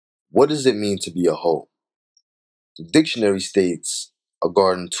What does it mean to be a hoe? The dictionary states a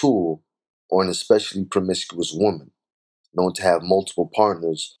garden tool or an especially promiscuous woman, known to have multiple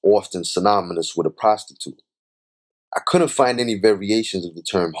partners, often synonymous with a prostitute. I couldn't find any variations of the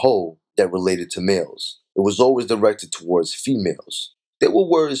term hoe that related to males. It was always directed towards females. There were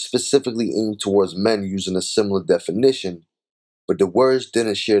words specifically aimed towards men using a similar definition, but the words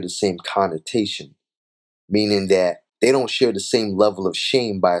didn't share the same connotation, meaning that they don't share the same level of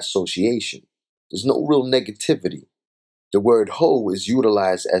shame by association. There's no real negativity. The word hoe is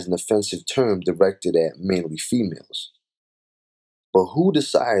utilized as an offensive term directed at mainly females. But who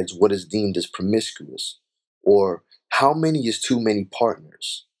decides what is deemed as promiscuous? Or how many is too many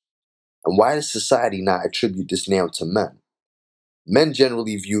partners? And why does society not attribute this now to men? Men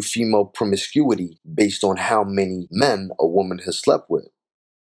generally view female promiscuity based on how many men a woman has slept with.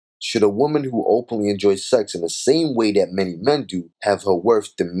 Should a woman who openly enjoys sex in the same way that many men do have her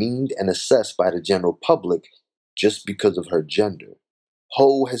worth demeaned and assessed by the general public just because of her gender?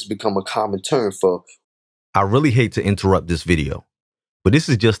 Hoe has become a common term for... I really hate to interrupt this video, but this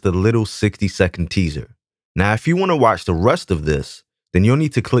is just a little 60-second teaser. Now, if you want to watch the rest of this, then you'll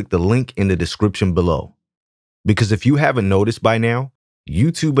need to click the link in the description below. Because if you haven't noticed by now,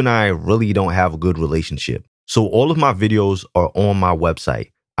 YouTube and I really don't have a good relationship. So all of my videos are on my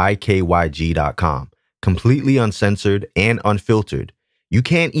website, ikyg.com, completely uncensored and unfiltered. You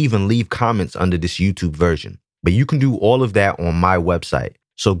can't even leave comments under this YouTube version, but you can do all of that on my website.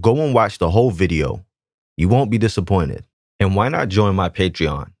 So go and watch the whole video. You won't be disappointed. And why not join my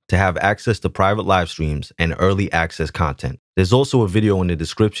Patreon to have access to private live streams and early access content? There's also a video in the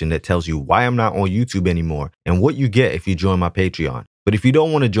description that tells you why I'm not on YouTube anymore and what you get if you join my Patreon. But if you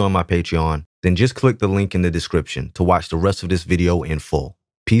don't want to join my Patreon, then just click the link in the description to watch the rest of this video in full.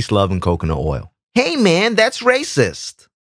 Peace, love, and coconut oil. Hey man, that's racist.